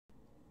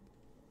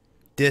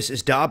This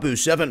is Dabu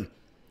 7.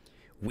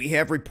 We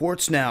have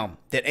reports now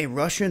that a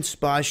Russian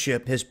spy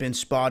ship has been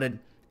spotted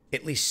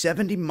at least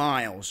 70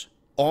 miles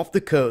off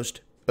the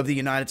coast of the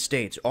United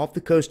States, off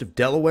the coast of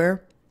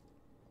Delaware.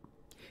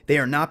 They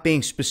are not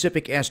being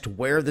specific as to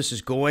where this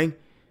is going,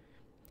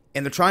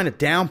 and they're trying to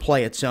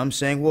downplay it some,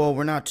 saying, well,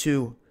 we're not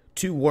too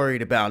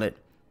worried about it.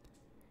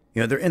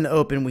 You know, they're in the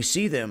open, we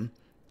see them,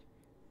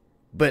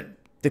 but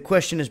the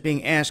question is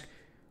being asked,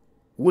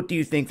 what do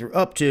you think they're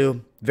up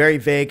to? Very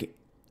vague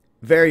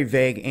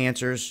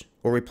answers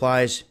or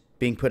replies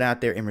being put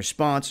out there in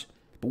response.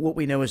 But what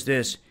we know is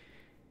this,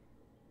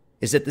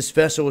 is that this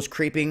vessel is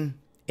creeping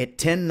at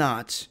 10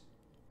 knots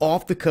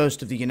off the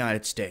coast of the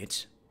United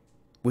States,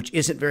 which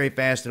isn't very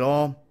fast at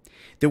all.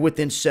 They're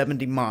within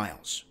 70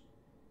 miles.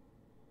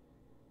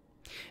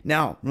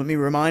 Now, let me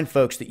remind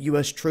folks that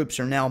U.S. troops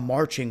are now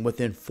marching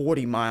within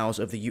 40 miles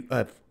of the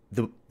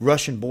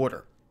Russian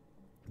border.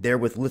 They're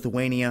with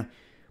Lithuania,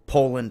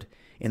 Poland,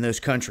 and those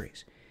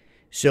countries.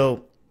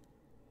 So,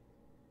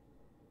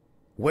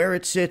 where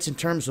it sits in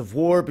terms of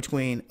war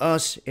between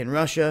us and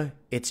Russia,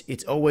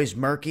 it's always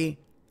murky.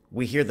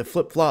 We hear the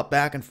flip-flop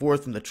back and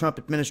forth from the Trump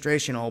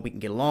administration. Oh, we can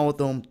get along with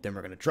them, then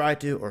we're going to try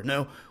to, or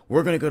no,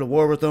 we're going to go to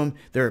war with them,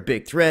 they're a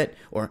big threat,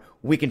 or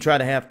we can try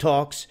to have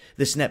talks,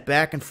 this and that,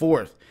 back and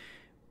forth.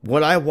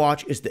 What I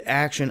watch is the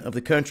action of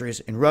the countries,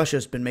 and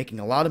Russia's been making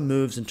a lot of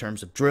moves in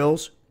terms of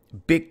drills,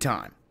 big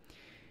time,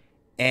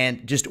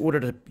 and just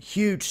ordered a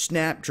huge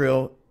snap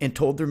drill and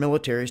told their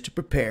militaries to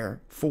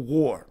prepare for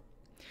war,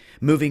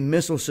 moving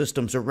missile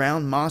systems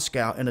around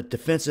Moscow in a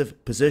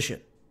defensive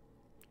position.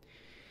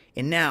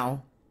 And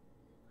now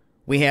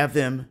we have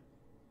them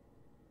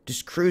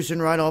just cruising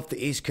right off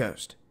the East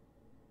Coast.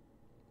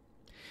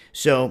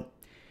 So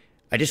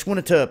I just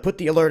wanted to put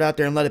the alert out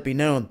there and let it be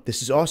known.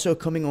 This is also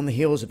coming on the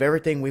heels of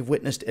everything we've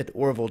witnessed at the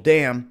Orville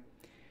Dam.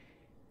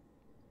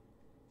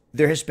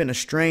 There has been a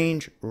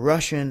strange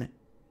Russian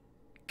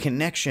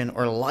connection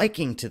or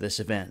liking to this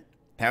event.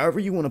 However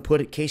you want to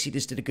put it, Casey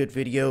just did a good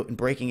video in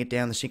breaking it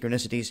down, the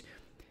synchronicities.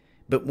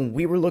 But when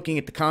we were looking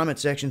at the comment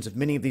sections of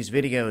many of these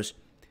videos,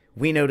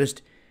 we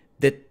noticed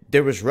that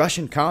there was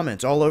Russian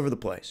comments all over the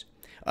place.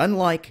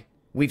 Unlike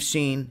we've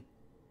seen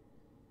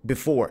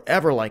before,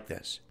 ever like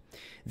this.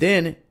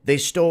 Then they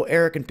stole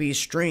Eric and B's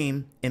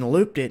stream and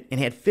looped it and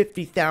had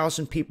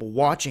 50,000 people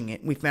watching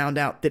it. We found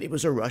out that it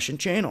was a Russian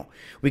channel.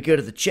 We go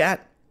to the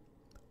chat,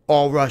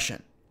 all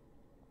Russian.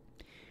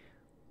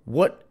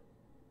 What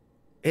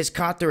has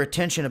caught their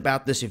attention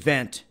about this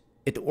event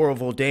at the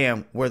Orville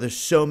Dam, where there's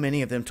so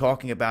many of them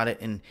talking about it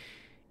and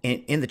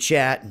in the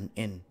chat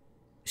and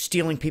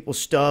stealing people's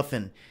stuff,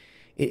 and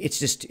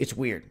it's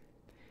weird.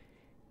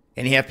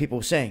 And you have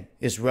people saying,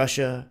 is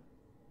Russia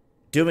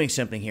doing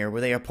something here?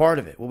 Were they a part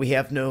of it? Well, we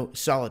have no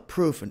solid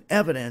proof and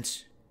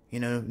evidence. You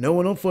know, no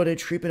one on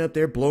footage creeping up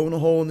there, blowing a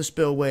hole in the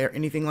spillway or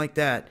anything like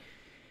that.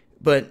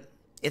 But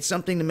it's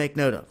something to make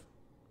note of.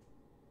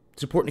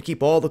 It's important to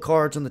keep all the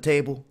cards on the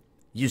table,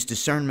 use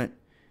discernment,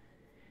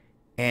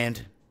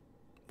 and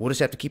we'll just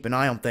have to keep an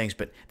eye on things.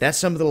 But that's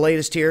some of the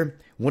latest here.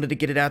 Wanted to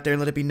get it out there and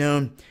let it be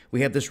known.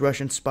 We have this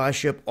Russian spy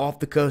ship off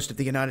the coast of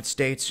the United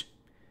States,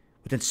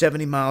 within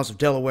 70 miles of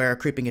Delaware,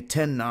 creeping at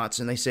 10 knots,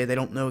 and they say they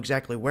don't know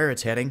exactly where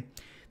it's heading.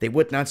 They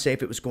would not say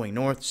if it was going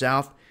north,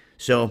 south.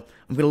 So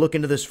I'm going to look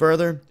into this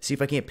further, see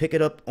if I can't pick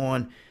it up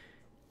on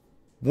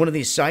one of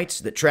these sites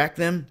that track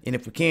them. And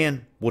if we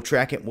can, we'll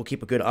track it and we'll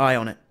keep a good eye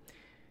on it.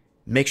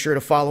 Make sure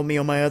to follow me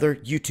on my other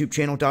YouTube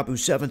channel,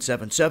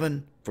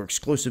 Dabu777, for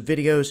exclusive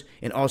videos.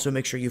 And also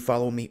make sure you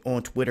follow me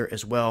on Twitter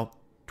as well.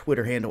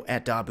 Twitter handle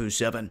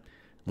 @Dabu7.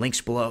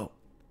 Links below.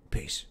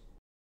 Peace.